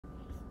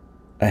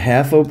A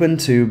half-open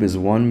tube is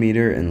 1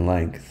 meter in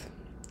length.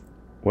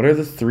 What are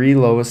the 3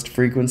 lowest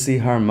frequency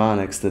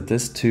harmonics that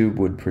this tube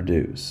would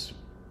produce?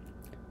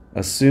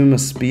 Assume a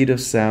speed of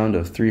sound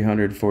of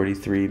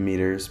 343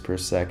 meters per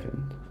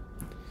second.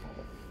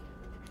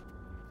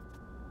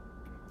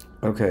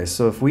 Okay,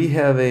 so if we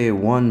have a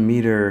 1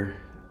 meter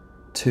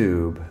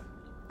tube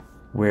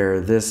where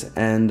this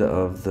end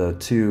of the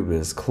tube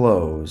is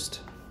closed,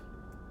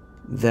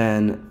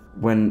 then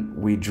when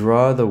we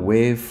draw the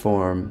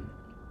waveform,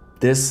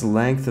 this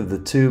length of the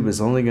tube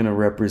is only going to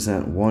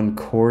represent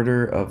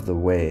 1/4 of the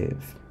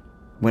wave.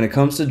 When it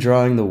comes to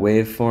drawing the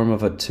waveform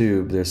of a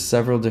tube, there's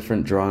several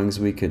different drawings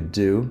we could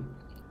do.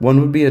 One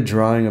would be a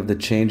drawing of the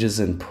changes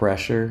in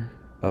pressure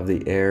of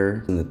the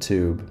air in the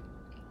tube.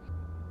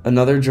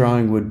 Another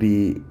drawing would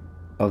be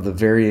of the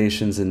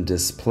variations in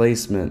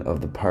displacement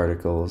of the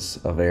particles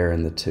of air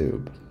in the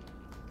tube.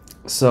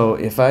 So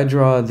if I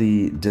draw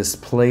the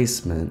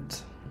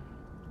displacement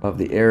of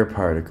the air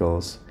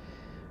particles,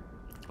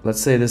 let's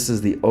say this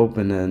is the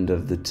open end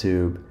of the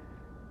tube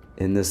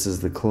and this is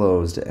the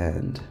closed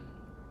end.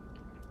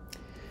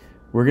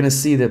 We're going to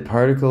see that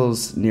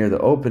particles near the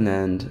open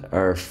end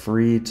are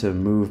free to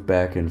move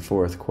back and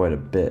forth quite a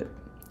bit.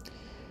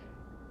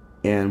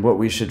 And what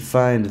we should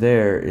find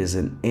there is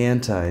an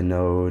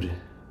antinode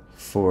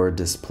for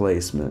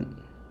displacement.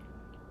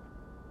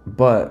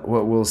 But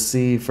what we'll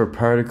see for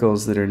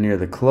particles that are near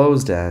the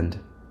closed end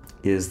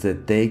is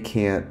that they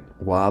can't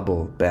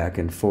wobble back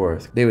and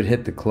forth. They would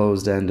hit the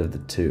closed end of the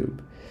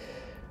tube.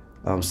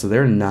 So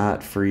they're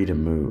not free to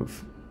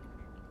move.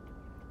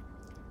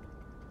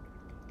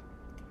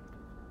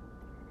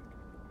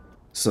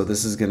 So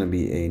this is going to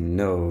be a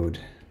node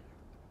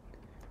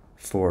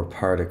for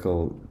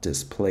particle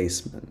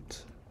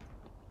displacement.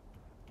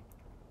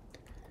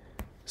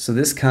 So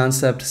this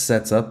concept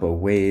sets up a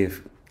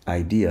wave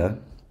idea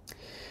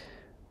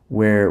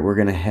where we're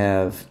going to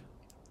have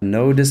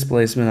no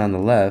displacement on the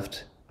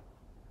left,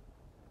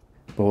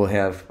 but we'll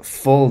have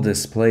full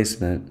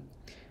displacement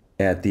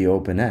at the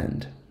open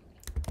end.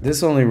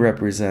 This only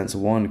represents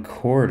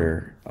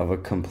 1/4 of a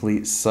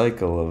complete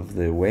cycle of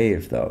the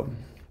wave though.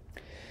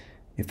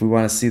 If we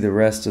want to see the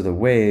rest of the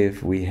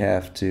wave, we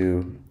have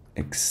to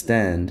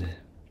extend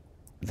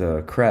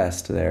the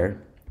crest there.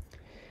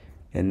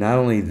 And not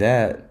only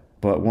that,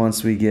 but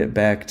once we get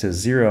back to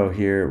 0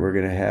 here, we're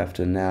going to have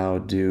to now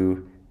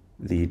do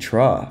the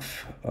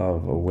trough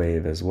of a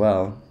wave as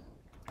well.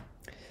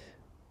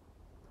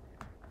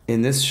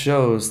 And this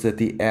shows that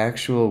the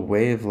actual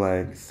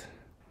wavelength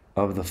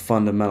of the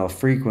fundamental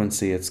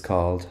frequency, it's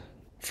called,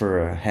 for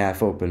a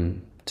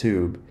half-open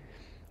tube,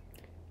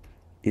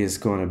 is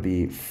going to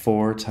be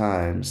 4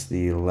 times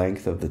the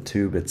length of the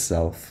tube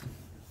itself.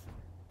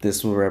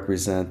 This will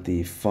represent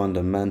the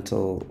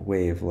fundamental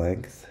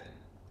wavelength.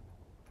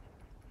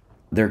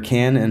 There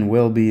can and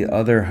will be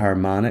other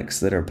harmonics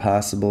that are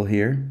possible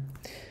here,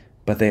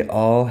 but they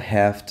all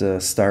have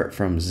to start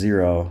from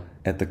 0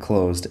 at the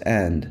closed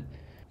end,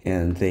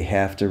 and they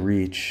have to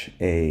reach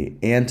an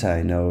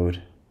antinode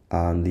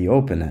on the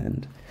open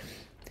end.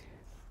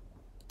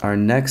 Our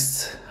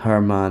next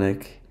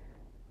harmonic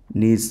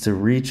needs to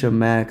reach a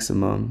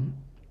maximum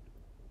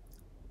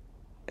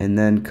and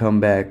then come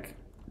back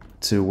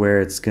to where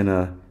it's going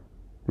to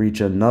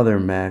reach another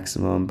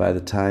maximum by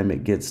the time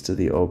it gets to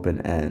the open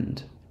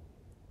end.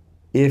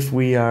 If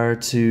we are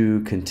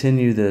to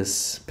continue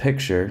this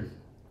picture,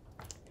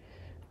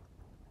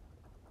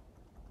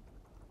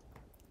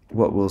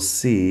 what we'll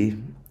see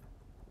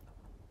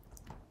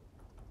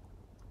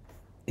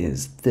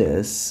is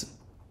this.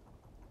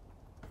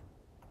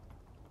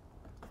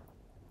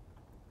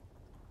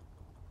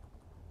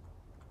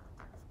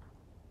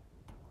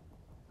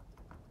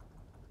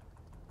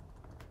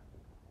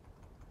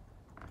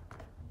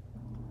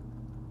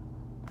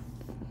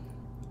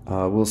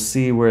 We'll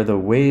see where the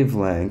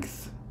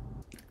wavelength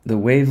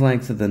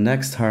of the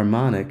next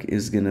harmonic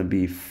is going to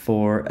be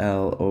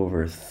 4L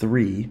over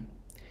 3.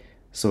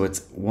 So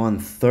it's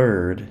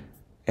 1/3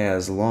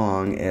 as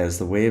long as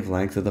the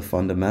wavelength of the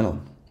fundamental.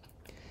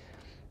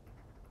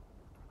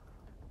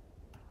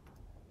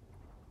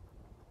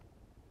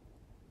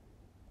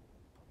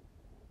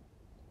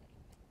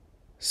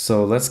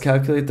 So let's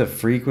calculate the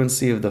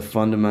frequency of the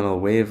fundamental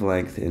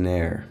wavelength in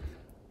air.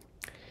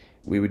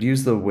 We would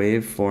use the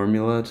wave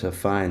formula to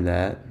find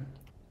that,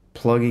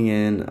 plugging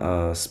in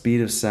a speed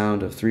of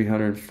sound of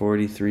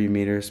 343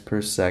 meters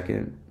per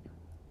second.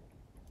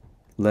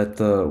 Let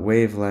the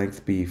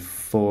wavelength be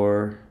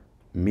 4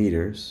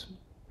 meters,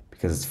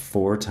 because it's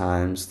 4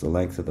 times the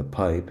length of the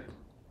pipe.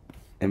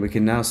 And we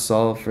can now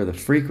solve for the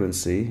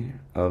frequency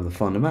of the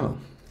fundamental.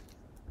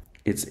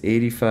 It's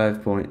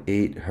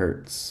 85.8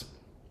 hertz.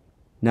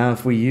 Now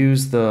if we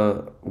use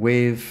the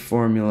wave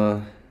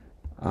formula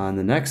on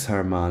the next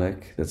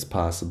harmonic that's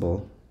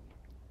possible,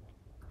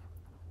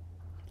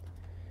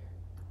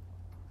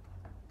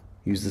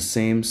 use the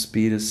same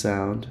speed of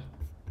sound,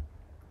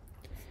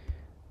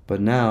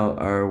 but now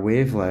our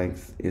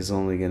wavelength is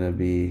only going to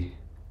be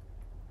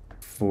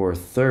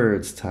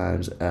 4/3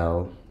 times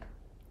L,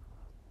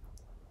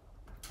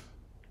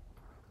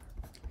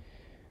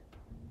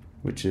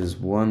 which is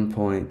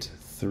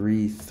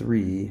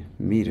 1.33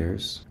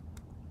 meters.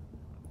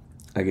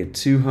 I get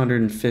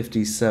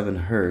 257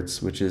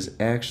 hertz, which is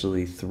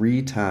actually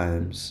 3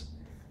 times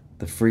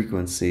the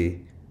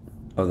frequency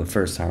of the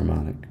first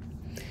harmonic.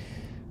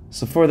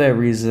 So for that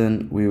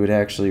reason, we would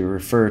actually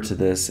refer to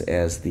this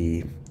as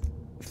the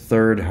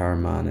third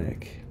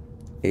harmonic,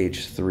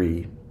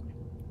 H3.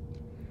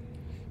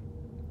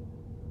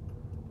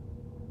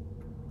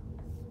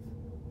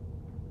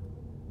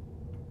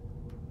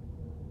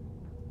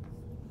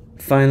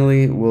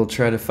 Finally, we'll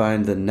try to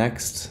find the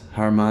next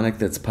harmonic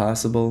that's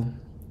possible.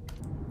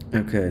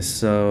 Okay,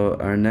 so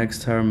our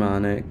next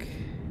harmonic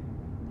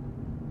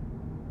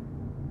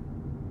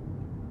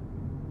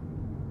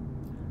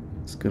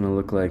is going to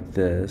look like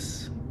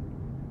this.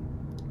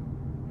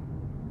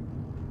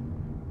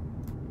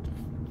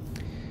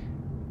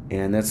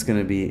 And that's going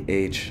to be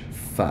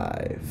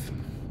H5.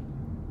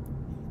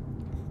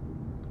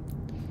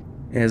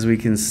 As we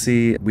can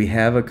see, we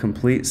have a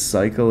complete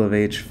cycle of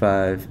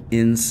H5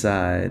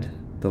 inside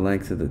the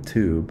length of the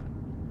tube.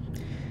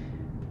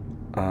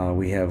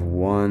 We have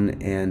 1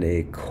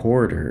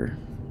 1/4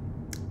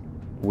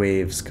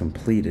 waves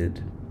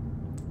completed.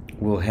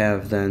 We'll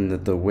have then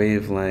that the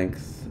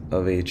wavelength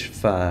of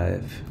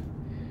H5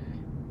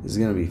 is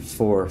going to be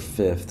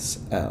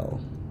 4/5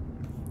 L.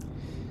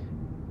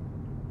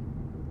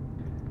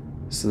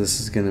 So this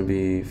is going to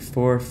be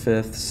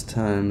 4/5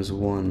 times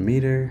 1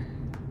 meter,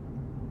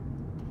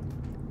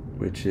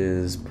 which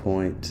is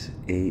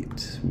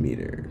 0.8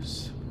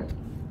 meters.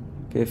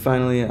 Okay,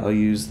 finally I'll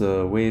use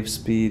the wave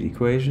speed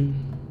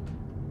equation.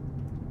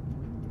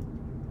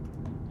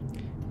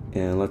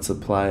 And let's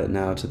apply it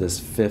now to this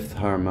fifth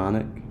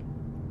harmonic.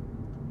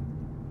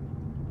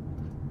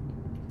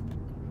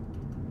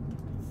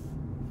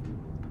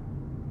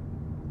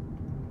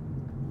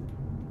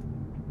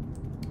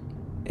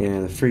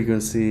 And the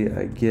frequency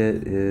I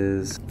get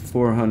is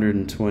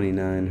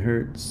 429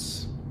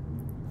 hertz,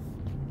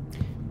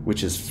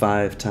 which is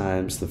 5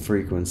 times the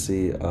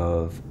frequency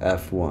of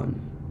F1.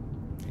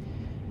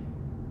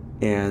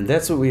 And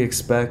that's what we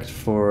expect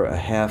for a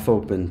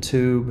half-open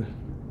tube,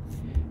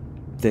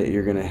 that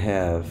you're going to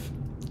have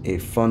a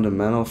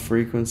fundamental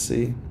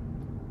frequency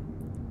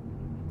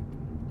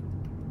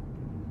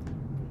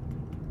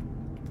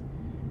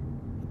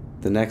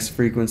the next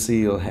frequency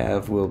you'll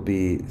have will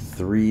be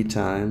 3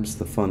 times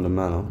the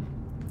fundamental,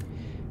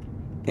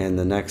 and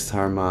the next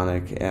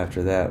harmonic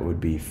after that would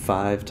be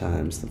 5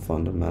 times the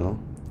fundamental.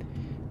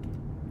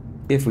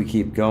 If we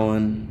keep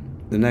going,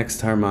 the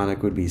next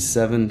harmonic would be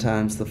 7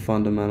 times the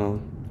fundamental,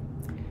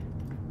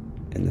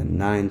 and then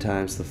 9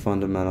 times the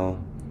fundamental,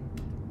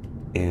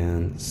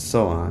 and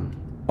so on.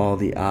 All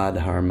the odd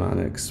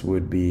harmonics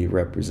would be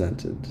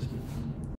represented.